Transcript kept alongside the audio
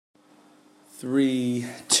Three,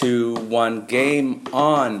 two, one, game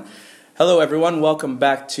on. Hello everyone, welcome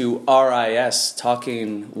back to RIS,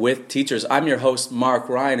 Talking with Teachers. I'm your host, Mark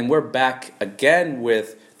Ryan, and we're back again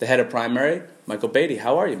with the head of primary, Michael Beatty.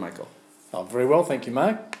 How are you, Michael? Oh, very well, thank you,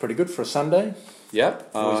 Mark. Pretty good for a Sunday.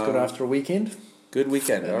 Yep. Always good after a weekend. Good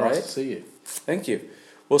weekend, all right. Nice to see you. Thank you.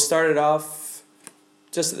 We'll start it off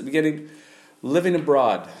just at the beginning. Living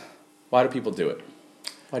abroad. Why do people do it?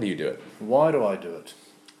 Why do you do it? Why do I do it?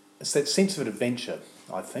 It's that sense of adventure,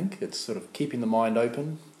 I think. It's sort of keeping the mind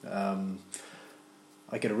open.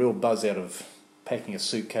 I get a real buzz out of packing a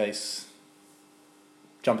suitcase,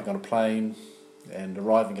 jumping on a plane, and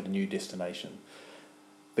arriving at a new destination.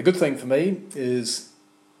 The good thing for me is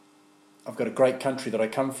I've got a great country that I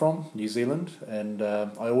come from, New Zealand, and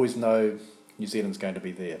I always know New Zealand's going to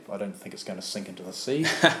be there. I don't think it's going to sink into the sea.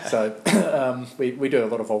 So we do a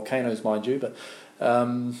lot of volcanoes, mind you, but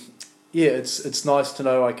it's nice to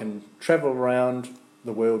know I can travel around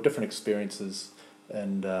the world, different experiences,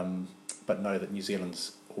 and but know that New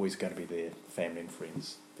Zealand's always going to be there, family and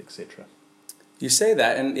friends, etc. You say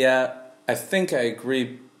that, and yeah, I think I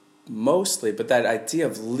agree mostly, but that idea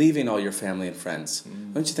of leaving all your family and friends,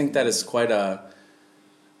 don't you think that is quite an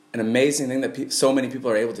amazing thing that so many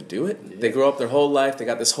people are able to do it? Yeah. They grow up their whole life, they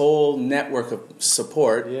got this whole network of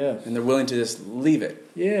support, and they're willing to just leave it.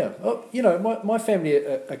 Yeah. Oh, my family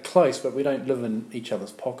are close, but we don't live in each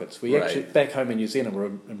other's pockets. We actually, back home in New Zealand, we're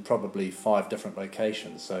in probably 5 different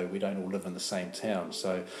locations, so we don't all live in the same town.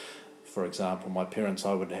 So, for example, my parents,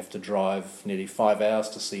 I would have to drive nearly 5 hours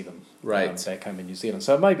to see them back home in New Zealand.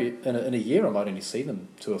 So maybe in a year I might only see them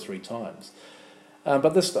 2 or 3 times. But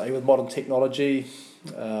this day, with modern technology,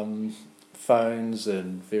 phones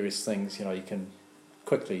and various things, you can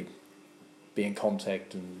quickly be in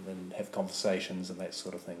contact and have conversations and that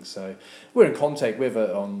sort of thing. So we're in contact. We have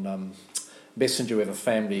on Messenger, we have a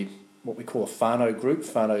family, what we call a whānau group.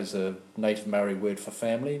 Whānau's a native Maori word for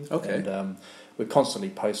family. Okay. And we're constantly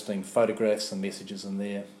posting photographs and messages in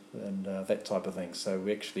there and that type of thing. So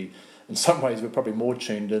we actually, in some ways, we're probably more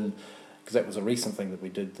tuned in, because that was a recent thing that we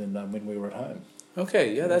did, than when we were at home.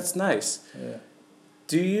 Okay, yeah, that's nice. Yeah.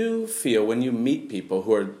 Do you feel when you meet people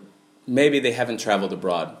who are, maybe they haven't traveled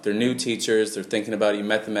abroad, they're new teachers, they're thinking about it, you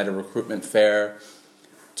met them at a recruitment fair,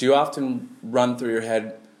 do you often run through your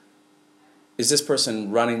head, is this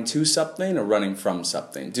person running to something or running from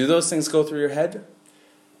something? Do those things go through your head?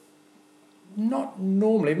 Not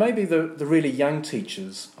normally. Maybe the really young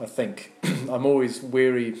teachers, I think. I'm always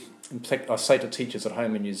wary. In fact, I say to teachers at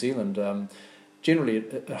home in New Zealand, generally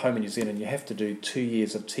at home in New Zealand, you have to do 2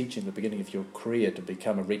 years of teaching at the beginning of your career to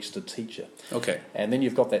become a registered teacher. Okay. And then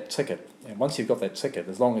you've got that ticket. And once you've got that ticket,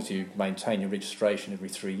 as long as you maintain your registration every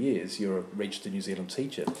 3 years, you're a registered New Zealand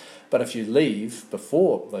teacher. But if you leave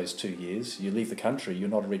before those 2 years, you leave the country, you're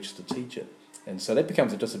not a registered teacher. And so that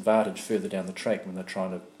becomes a disadvantage further down the track when they're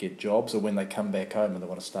trying to get jobs or when they come back home and they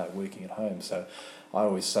want to start working at home. So I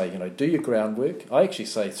always say, do your groundwork. I actually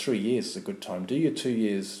say 3 years is a good time. Do your 2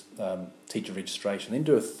 years teacher registration, then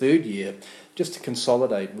do a 3rd year just to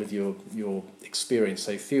consolidate with your experience,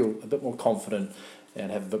 so you feel a bit more confident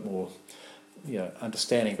and have a bit more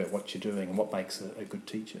understanding about what you're doing and what makes a good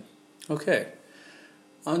teacher. Okay.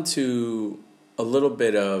 On to a little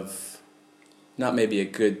bit of, not maybe a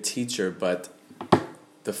good teacher, but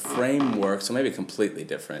the framework, so maybe completely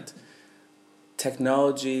different.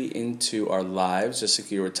 Technology into our lives, just like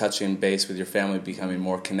you were touching base with your family becoming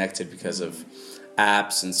more connected because of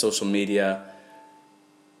apps and social media.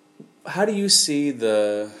 How do you see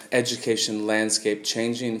the education landscape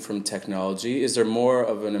changing from technology? Is there more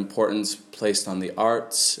of an importance placed on the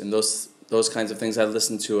arts and those kinds of things? I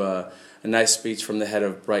listened to a nice speech from the head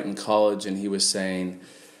of Brighton College, and he was saying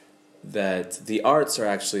that the arts are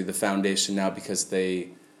actually the foundation now because they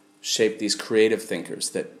shape these creative thinkers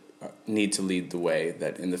that need to lead the way,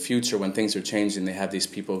 that in the future when things are changing, they have these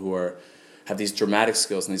people who have these dramatic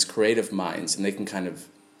skills and these creative minds, and they can kind of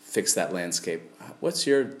fix that landscape. What's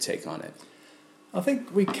your take on it? I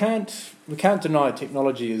think we can't deny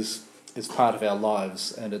technology is part of our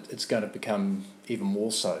lives, and it's going to become even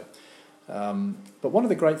more so. But one of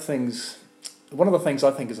the things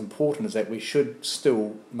I think is important is that we should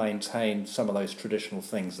still maintain some of those traditional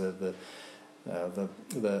things, the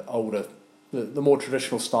older, the more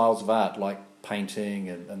traditional styles of art, like painting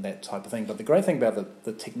and that type of thing. But the great thing about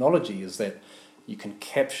the technology is that you can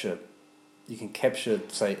capture,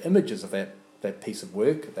 say, images of that piece of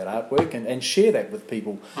work, that artwork, and share that with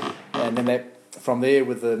people. And then that, from there,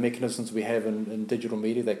 with the mechanisms we have in digital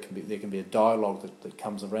media, there can be a dialogue that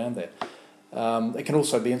comes around that. it can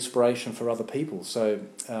also be inspiration for other people. So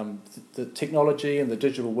the technology and the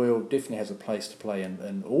digital world definitely has a place to play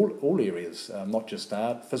in all areas, not just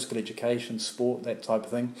art, physical education, sport, that type of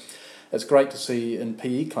thing. It's great to see in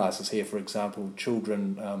PE classes here, for example,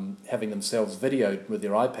 children having themselves videoed with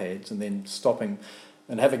their iPads and then stopping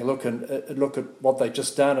and having a look at what they've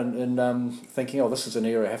just done and thinking, oh, this is an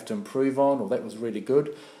area I have to improve on, or that was really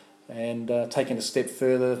good, and taking a step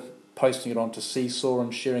further, posting it onto Seesaw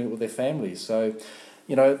and sharing it with their families. So,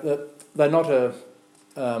 they're not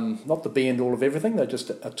the be and all of everything. They're just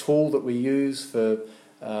a tool that we use for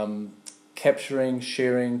capturing,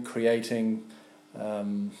 sharing, creating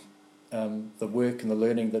the work and the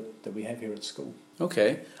learning that we have here at school.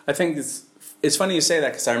 Okay. I think it's funny you say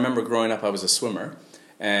that, because I remember growing up I was a swimmer,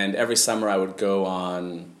 and every summer I would go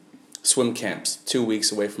on swim camps, 2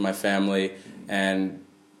 weeks away from my family, and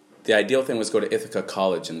the ideal thing was go to Ithaca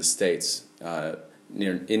College in the States,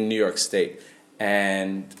 in New York State,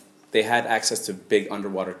 and they had access to big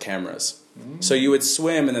underwater cameras. So you would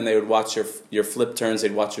swim, and then they would watch your flip turns,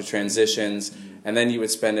 they'd watch your transitions, and then you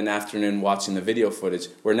would spend an afternoon watching the video footage,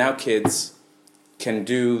 where now kids can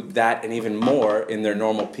do that and even more in their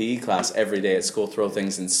normal PE class every day at school, throw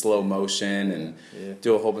things in slow motion and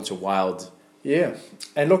do a whole bunch of wild... Yeah,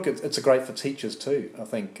 and look, it's great for teachers too. I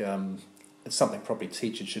think it's something probably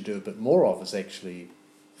teachers should do a bit more of, is actually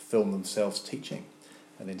film themselves teaching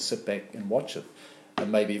and then sit back and watch it,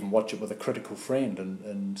 and maybe even watch it with a critical friend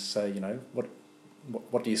and say,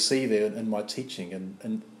 what do you see there in my teaching?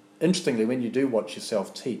 And interestingly, when you do watch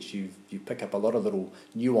yourself teach, you pick up a lot of little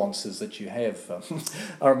nuances that you have.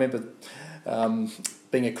 I remember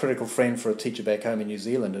being a critical friend for a teacher back home in New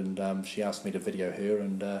Zealand, and she asked me to video her,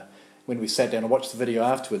 and when we sat down and watched the video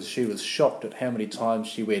afterwards, she was shocked at how many times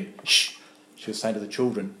she went, shh. She was saying to the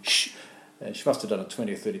children, shh. And she must have done it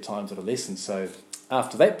 20 or 30 times at a lesson. So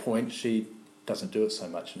after that point, she doesn't do it so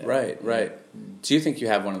much now. Right. Do you think you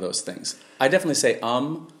have one of those things? I definitely say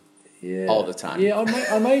all the time. Yeah,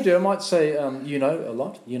 I may do. I might say, a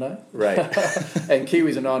lot, Right. And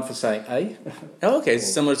Kiwis are known for saying a. Oh, okay,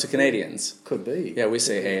 it's similar to Canadians. Could be. Yeah, we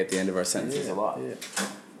say a at the end of our sentences a lot. Yeah.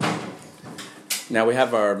 Now we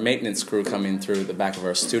have our maintenance crew coming through the back of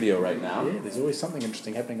our studio right now. Yeah, there's always something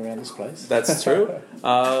interesting happening around this place. That's true.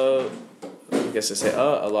 I guess I say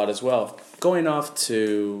a lot as well. Going off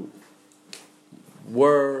to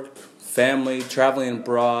work, family, traveling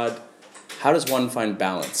abroad, how does one find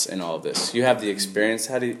balance in all of this? You have the experience.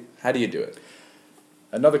 How do you do it?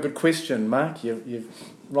 Another good question, Mark. You're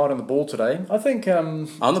right on the ball today. I think...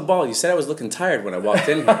 On the ball. You said I was looking tired when I walked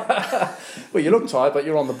in here. Well, you look tired, but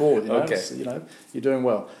you're on the ball. Okay. So, you're doing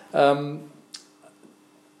well. I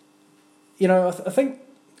think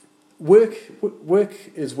work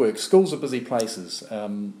is work. Schools are busy places.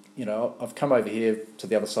 I've come over here to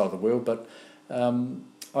the other side of the world, but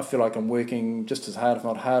I feel like I'm working just as hard, if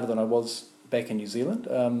not harder, than I was back in New Zealand.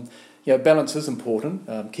 Balance is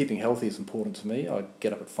important. Keeping healthy is important to me. I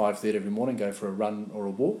get up at 5:30 every morning, go for a run or a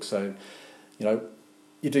walk. So,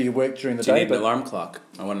 you do your work during the day. Do you need an alarm clock?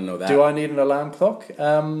 I want to know that. Do I need an alarm clock?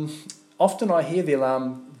 Often I hear the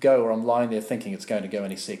alarm go, or I'm lying there thinking it's going to go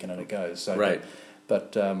any second, and it goes. So, right.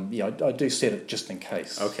 But I do set it just in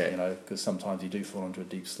case. Okay. Because sometimes you do fall into a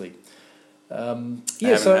deep sleep. I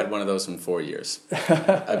haven't had one of those in 4 years.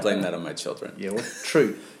 I blame that on my children. Yeah, well,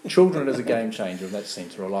 true. Children is a game changer in that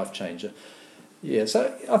sense, or a life changer. Yeah,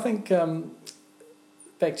 so I think,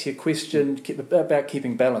 back to your question about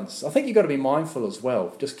keeping balance, I think you've got to be mindful as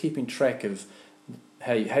well, just keeping track of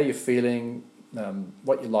how you're feeling,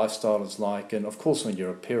 what your lifestyle is like, and of course when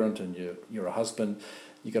you're a parent and you're a husband,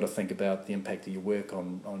 you've got to think about the impact of your work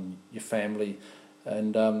on your family,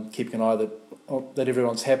 and keeping an eye that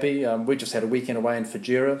everyone's happy. We just had a weekend away in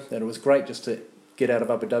Fujairah, and it was great just to get out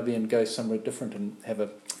of Abu Dhabi and go somewhere different and have a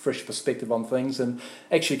fresh perspective on things. And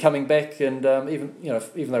actually coming back, and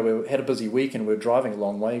even though we had a busy week and we were driving a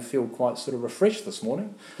long way, feel quite sort of refreshed this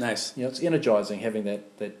morning. Nice. It's energising having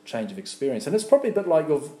that change of experience, and it's probably a bit like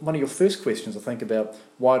one of your first questions. I think about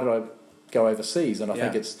why did I go overseas, and I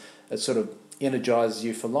think it sort of energises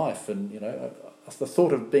you for life, and the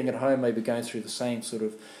thought of being at home, maybe going through the same sort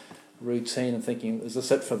of routine and thinking, is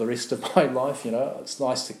this it for the rest of my life? It's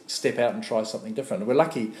nice to step out and try something different. And we're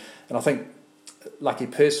lucky, and I think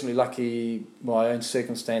lucky my own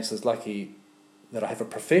circumstances, lucky that I have a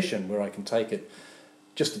profession where I can take it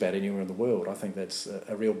just about anywhere in the world. I think that's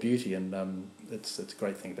a real beauty, and it's a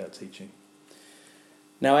great thing about teaching.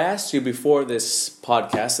 Now, I asked you before this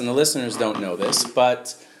podcast, and the listeners don't know this,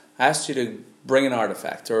 but I asked you to bring an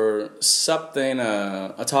artifact or something,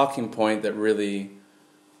 a talking point that really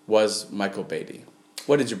was Michael Beatty.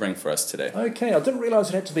 What did you bring for us today? Okay, I didn't realise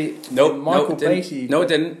it had to be Nope, Michael no, it Beatty. no, it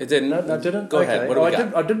didn't. It didn't. No, it didn't? Go ahead. What do we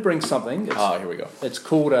got? I did bring something. Here we go. It's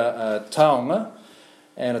called a taonga,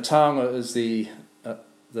 and a taonga is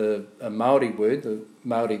a Maori word. The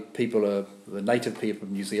Maori people are the native people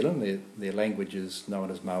of New Zealand. Their language is known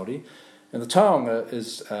as Maori, and the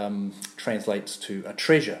taonga translates to a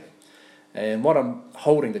treasure. And what I'm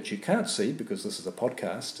holding that you can't see, because this is a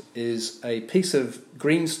podcast, is a piece of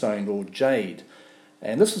greenstone or jade.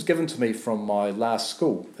 And this was given to me from my last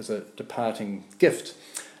school as a parting gift.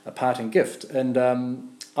 And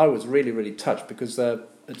I was really, really touched because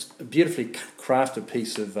it's a beautifully crafted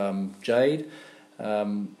piece of jade.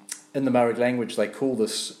 In the Maori language, they call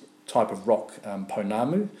this type of rock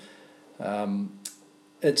pounamu.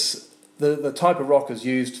 It's the type of rock is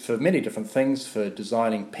used for many different things, for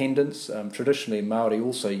designing pendants. Traditionally, Maori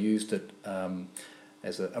also used it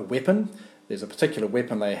as a weapon. There's a particular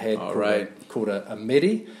weapon they had called a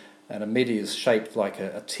meri, and a meri is shaped like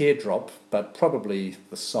a teardrop, but probably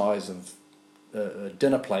the size of a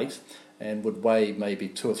dinner plate, and would weigh maybe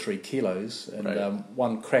 2 or 3 kilos. And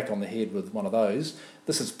one crack on the head with one of those,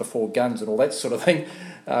 this is before guns and all that sort of thing,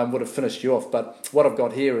 would have finished you off. But what I've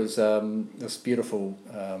got here is this beautiful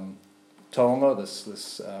taonga,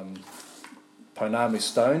 this pounamu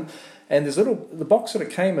stone, and there's the box that it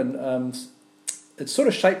came in. It's sort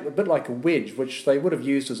of shaped a bit like a wedge, which they would have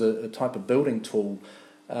used as a type of building tool,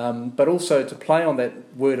 but also to play on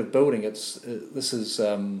that word of building. This is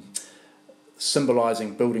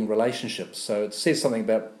symbolising building relationships. So it says something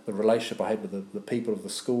about the relationship I had with the people of the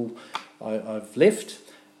school I've left.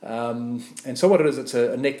 And so what it is, it's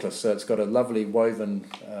a necklace. So it's got a lovely woven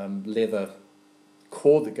leather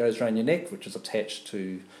cord that goes around your neck, which is attached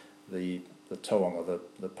to the taonga,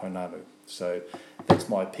 the pounamu. So that's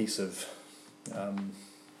my piece of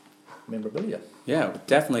memorabilia. Yeah,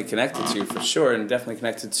 definitely connected to you for sure, and definitely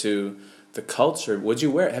connected to the culture. Would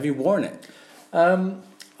you wear it? Have you worn it?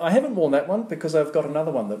 I haven't worn that one because I've got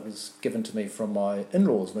another one that was given to me from my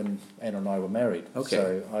in-laws when Anna and I were married. Okay.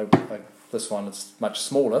 So this one is much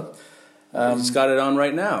smaller. You just got it on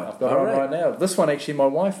right now. I've got it on right now. This one, actually, my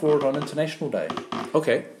wife wore it on International Day.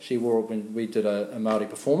 Okay. She wore it when we did a Māori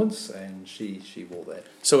performance, and she wore that.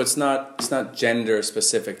 So it's not gender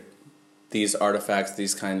specific. These artifacts,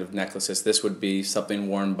 these kind of necklaces. This would be something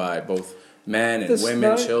worn by both men and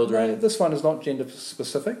women, children. No, this one is not gender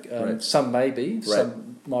specific. Some may be. Right.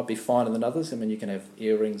 Some might be finer than others. I mean, you can have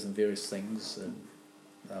earrings and various things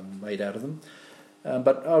made out of them.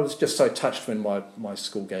 But I was just so touched when my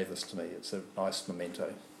school gave this to me. It's a nice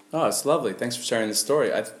memento. Oh, it's lovely. Thanks for sharing the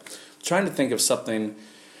story. I'm trying to think of something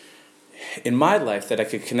in my life that I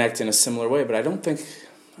could connect in a similar way, but I don't think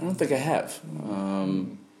I have.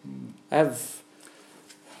 I have.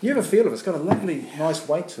 You have a feel of it. It's got a lovely, nice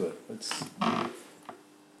weight to it.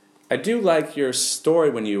 I do like your story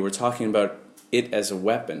when you were talking about it as a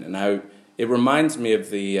weapon, and it reminds me of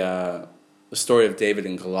the story of David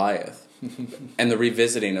and Goliath. And the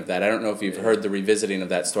revisiting of that. I don't know if you've heard the revisiting of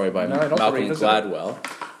that story by Malcolm Gladwell,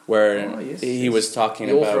 where he was talking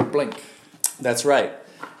about... The author of Blink. That's right.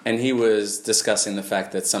 And he was discussing the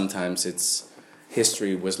fact that sometimes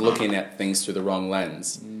history was looking at things through the wrong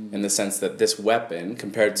lens, in the sense that this weapon,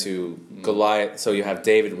 compared to Goliath, so you have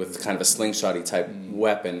David with kind of a slingshotty type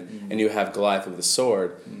weapon, and you have Goliath with a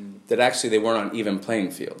sword, that actually they weren't on even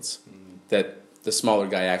playing fields. That the smaller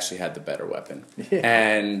guy actually had the better weapon. Yeah.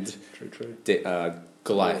 And true.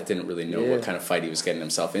 Goliath didn't really know what kind of fight he was getting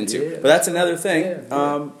himself into. Yeah. But that's another thing.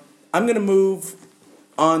 Yeah. I'm going to move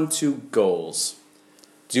on to goals.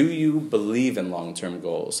 Do you believe in long-term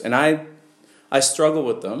goals? And I struggle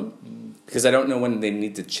with them because I don't know when they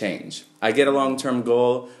need to change. I get a long-term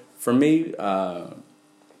goal. For me,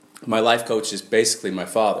 my life coach is basically my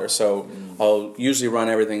father. So I'll usually run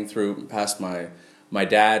everything past my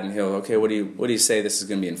dad, and he'll, okay, what do you say this is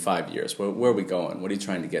going to be in 5 years? Where are we going? What are you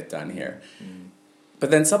trying to get done here? But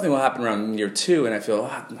then something will happen around year 2, and I feel,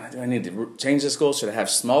 do I need to change this goal? Should I have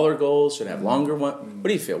smaller goals? Should I have longer ones? What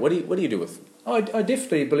do you feel? What do you do with? I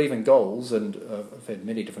definitely believe in goals, and I've had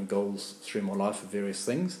many different goals through my life for various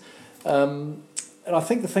things. And I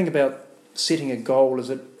think the thing about setting a goal is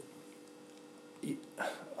that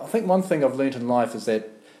I think one thing I've learnt in life is that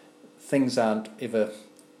things aren't ever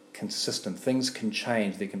consistent. Things can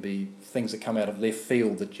change. There can be things that come out of left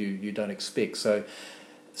field that you don't expect. So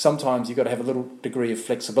sometimes you've got to have a little degree of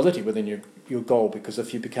flexibility within your goal, because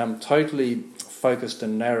if you become totally focused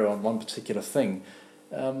and narrow on one particular thing,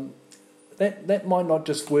 that might not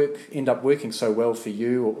just end up working so well for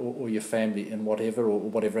you or your family and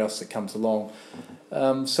whatever else that comes along.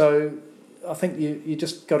 So I think you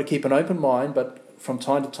just got to keep an open mind, but from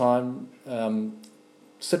time to time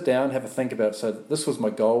sit down, have a think about, so this was my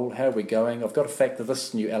goal, how are we going? I've got to factor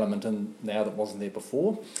this new element in now that wasn't there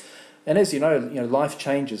before. And as you know, life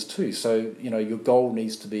changes too, so, your goal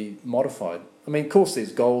needs to be modified. I mean, of course,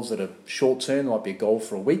 there's goals that are short-term, might be a goal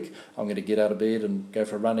for a week. I'm going to get out of bed and go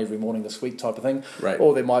for a run every morning this week type of thing. Right.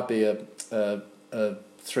 Or there might be a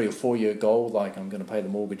 3 or 4 year goal, like I'm going to pay the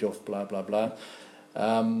mortgage off, blah, blah, blah.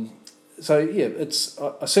 So, yeah,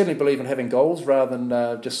 I certainly believe in having goals rather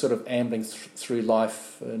than just sort of ambling through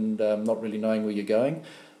life and not really knowing where you're going.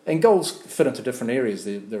 And goals fit into different areas.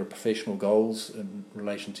 There are professional goals in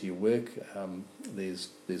relation to your work.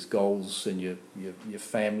 There's goals in your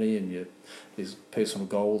family, and there's personal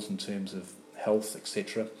goals in terms of health,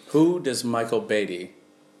 etc. Who does Michael Beatty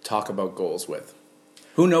talk about goals with?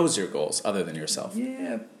 Who knows your goals other than yourself?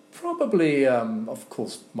 Yeah, probably. Of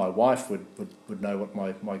course, my wife would know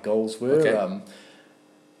what my goals were. Okay.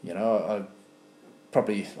 I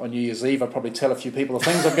probably on New Year's Eve, I'd probably tell a few people the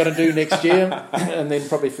things I'm going to do next year, and then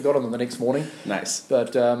probably forgot them the next morning. Nice.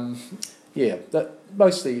 But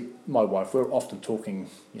mostly my wife. We're often talking.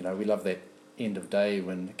 We love that end of day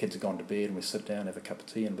when the kids are gone to bed, and we sit down, have a cup of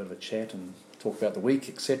tea, and a bit of a chat, and talk about the week,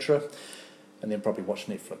 etc. And then probably watch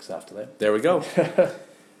Netflix after that. There we go.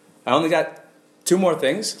 I only got 2 more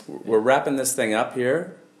things. We're wrapping this thing up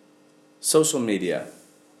here. Social media.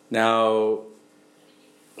 Now,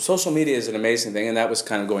 social media is an amazing thing, and that was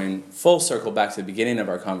kind of going full circle back to the beginning of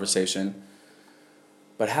our conversation.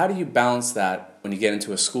 But how do you balance that when you get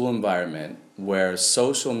into a school environment where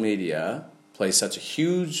social media plays such a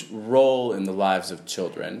huge role in the lives of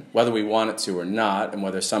children, whether we want it to or not, and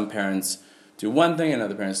whether some parents do one thing and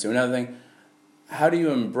other parents do another thing? How do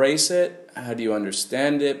you embrace it? How do you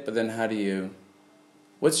understand it? But then how do you...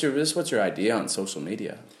 What's your idea on social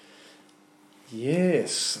media?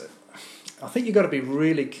 Yes. I think you've got to be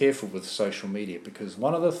really careful with social media, because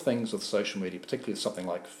one of the things with social media, particularly something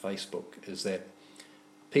like Facebook, is that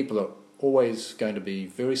people are always going to be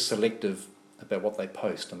very selective about what they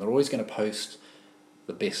post, and they're always going to post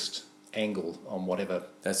the best angle on whatever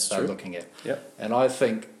they're looking at. Yep. And I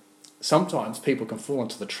think sometimes people can fall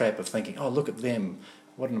into the trap of thinking, oh, look at them,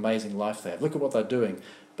 what an amazing life they have, look at what they're doing.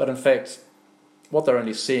 But in fact, what they're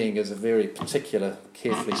only seeing is a very particular,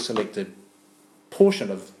 carefully selected portion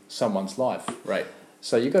of someone's life. Right.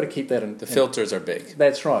 So you've got to keep that in... The filters are big.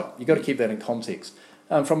 That's right. You've got to keep that in context.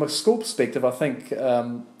 From a school perspective, I think,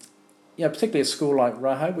 particularly a school like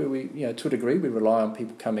Raha, where we, to a degree, we rely on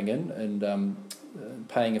people coming in and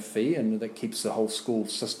paying a fee, and that keeps the whole school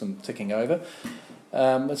system ticking over.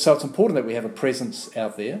 So it's important that we have a presence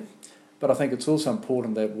out there, but I think it's also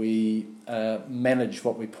important that we manage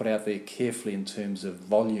what we put out there carefully in terms of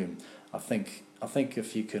volume. I think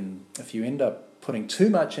if you end up putting too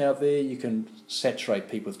much out there, you can saturate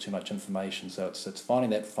people with too much information. So it's finding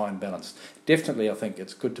that fine balance. Definitely, I think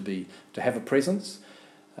it's good to have a presence,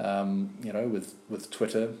 with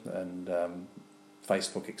Twitter and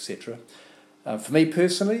Facebook, etc. For me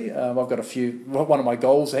personally, I've got a few. One of my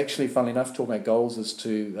goals, actually, funnily enough, talking about goals, is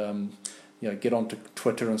to get onto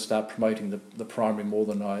Twitter and start promoting the primary more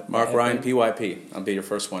than I. Mark Ryan, PYP. I'll be your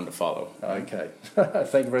first one to follow. Okay,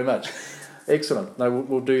 thank you very much. Excellent. No,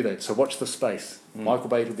 we'll do that. So watch the space. Michael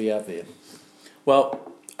Beatty will be out there.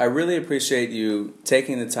 Well, I really appreciate you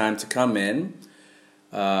taking the time to come in.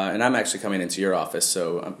 And I'm actually coming into your office,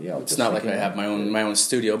 so it's not like I have my own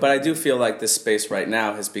studio. But I do feel like this space right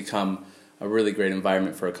now has become a really great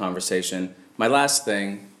environment for a conversation. My last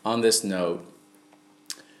thing on this note,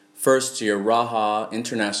 first year, Raha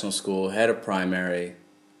International School, head of primary.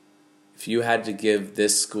 If you had to give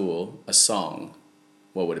this school a song,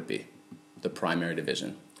 what would it be? The primary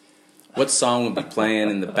division. What song would be playing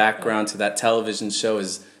in the background to that television show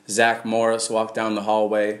as Zach Morris walked down the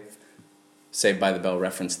hallway? Saved by the Bell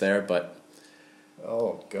reference there, but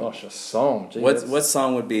oh gosh, a song. Gee, what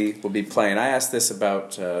song would be playing? I asked this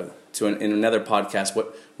about in another podcast.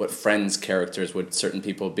 What Friends characters would certain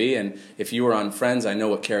people be? And if you were on Friends, I know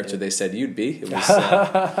what character they said you'd be. It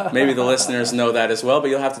was maybe the listeners know that as well, but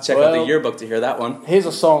you'll have to check out the yearbook to hear that one. Here's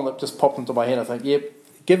a song that just popped into my head. I think, yep.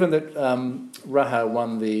 Given that Raha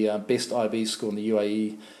won the best IB school in the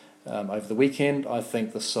UAE over the weekend, I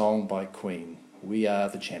think the song by Queen, "We Are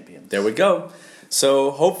the Champions." There we go.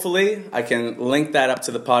 So hopefully I can link that up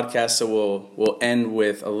to the podcast. So we'll end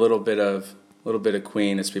with a little bit of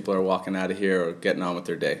Queen as people are walking out of here or getting on with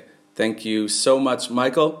their day. Thank you so much,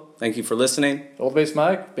 Michael. Thank you for listening. All the best,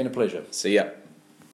 Mark. Been a pleasure. See ya.